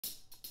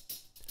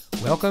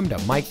Welcome to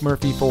Mike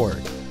Murphy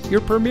Ford,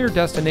 your premier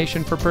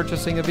destination for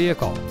purchasing a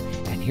vehicle.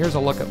 And here's a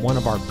look at one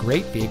of our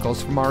great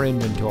vehicles from our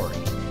inventory,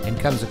 and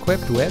comes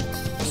equipped with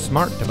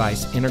smart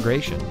device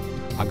integration,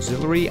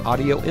 auxiliary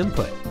audio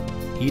input,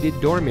 heated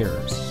door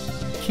mirrors,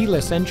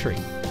 keyless entry,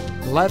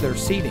 leather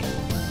seating,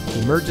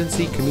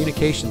 emergency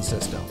communication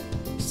system,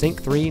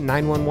 Sync 3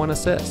 911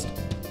 assist,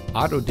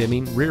 auto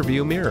dimming rear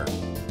view mirror,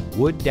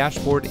 wood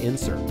dashboard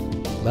insert,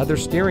 leather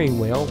steering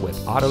wheel with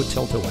auto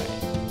tilt-away,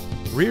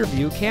 rear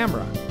view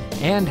camera,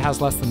 and has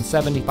less than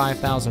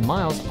 75,000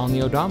 miles on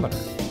the odometer.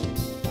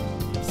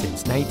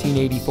 Since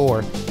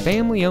 1984,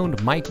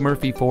 family-owned Mike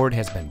Murphy Ford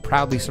has been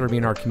proudly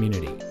serving our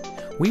community.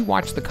 We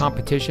watch the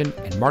competition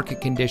and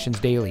market conditions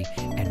daily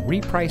and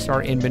reprice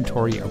our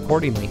inventory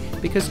accordingly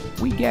because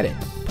we get it.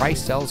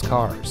 Price sells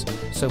cars.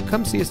 So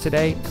come see us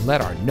today and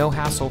let our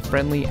no-hassle,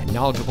 friendly, and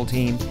knowledgeable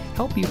team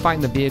help you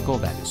find the vehicle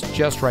that is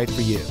just right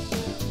for you.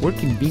 We're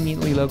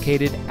conveniently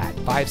located at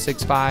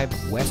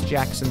 565 West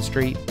Jackson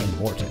Street in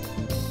Morton.